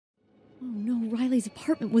Riley's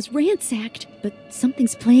apartment was ransacked, but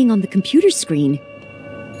something's playing on the computer screen.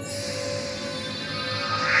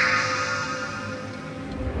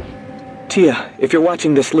 Tia, if you're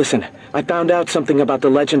watching this, listen. I found out something about the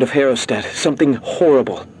legend of Harrowstead, something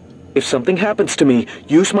horrible. If something happens to me,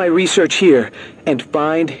 use my research here and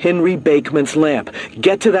find Henry Bakeman's lamp.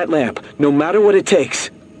 Get to that lamp, no matter what it takes.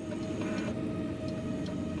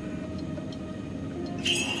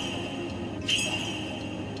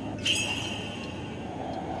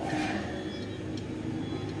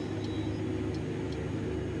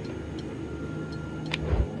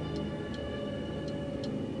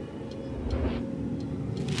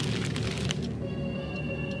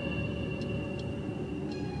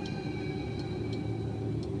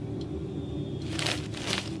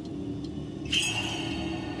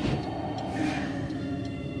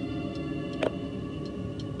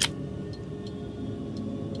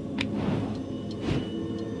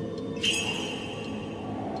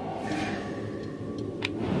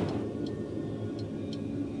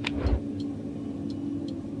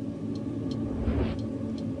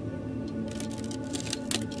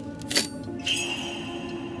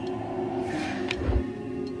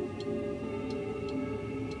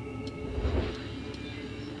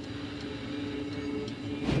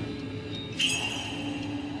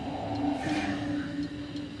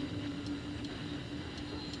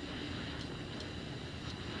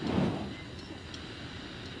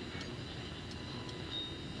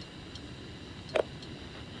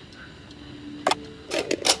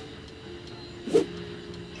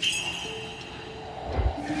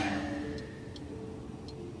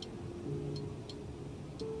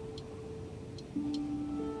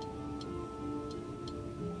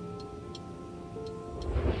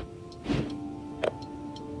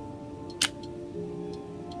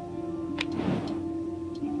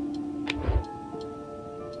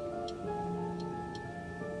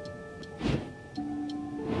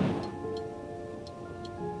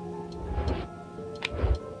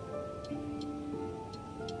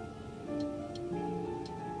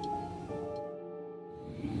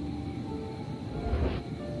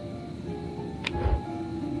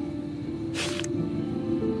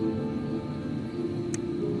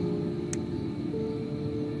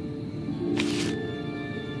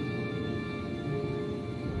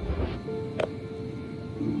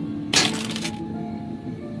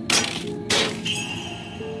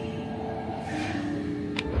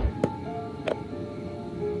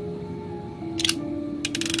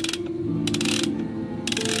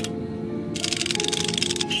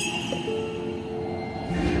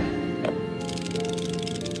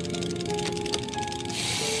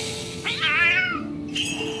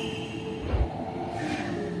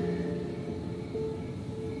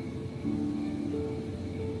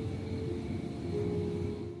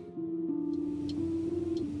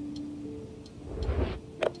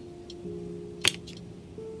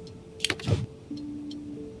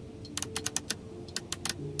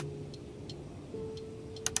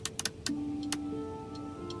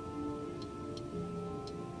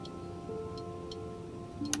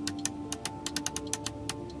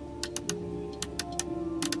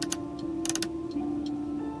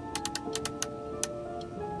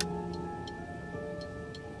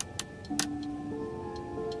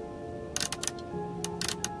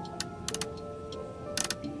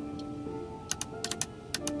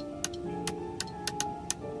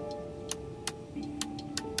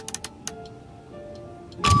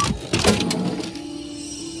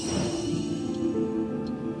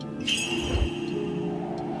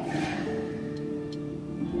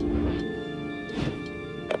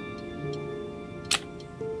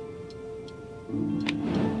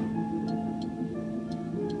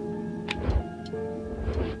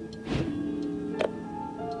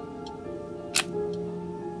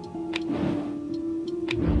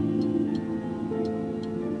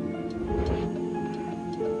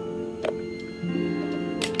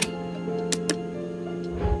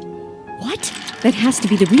 That has to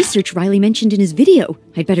be the research Riley mentioned in his video.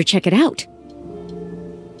 I'd better check it out.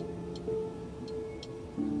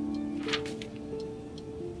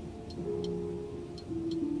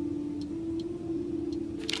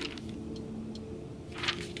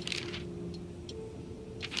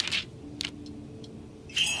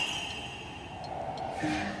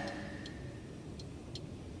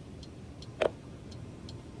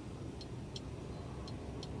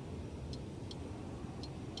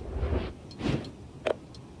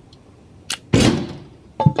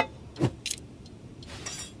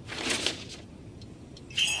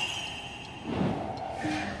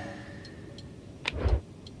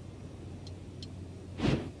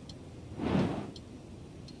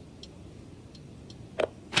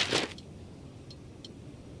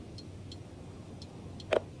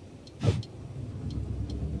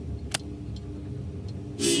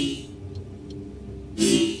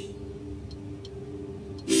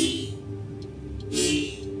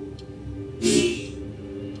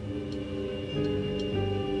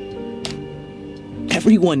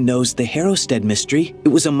 Everyone knows the Harrowstead mystery. It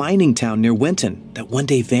was a mining town near Winton that one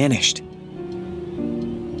day vanished.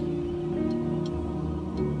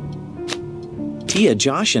 Tia,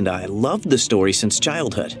 Josh, and I loved the story since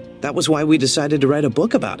childhood. That was why we decided to write a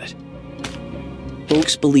book about it.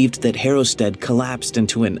 Folks believed that Harrowstead collapsed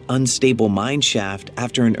into an unstable mine shaft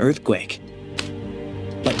after an earthquake.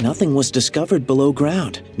 But nothing was discovered below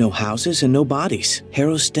ground. No houses and no bodies.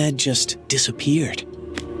 Harrowstead just disappeared.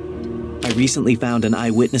 I recently found an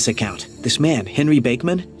eyewitness account. This man, Henry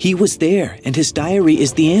Bakeman, he was there, and his diary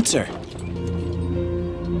is the answer.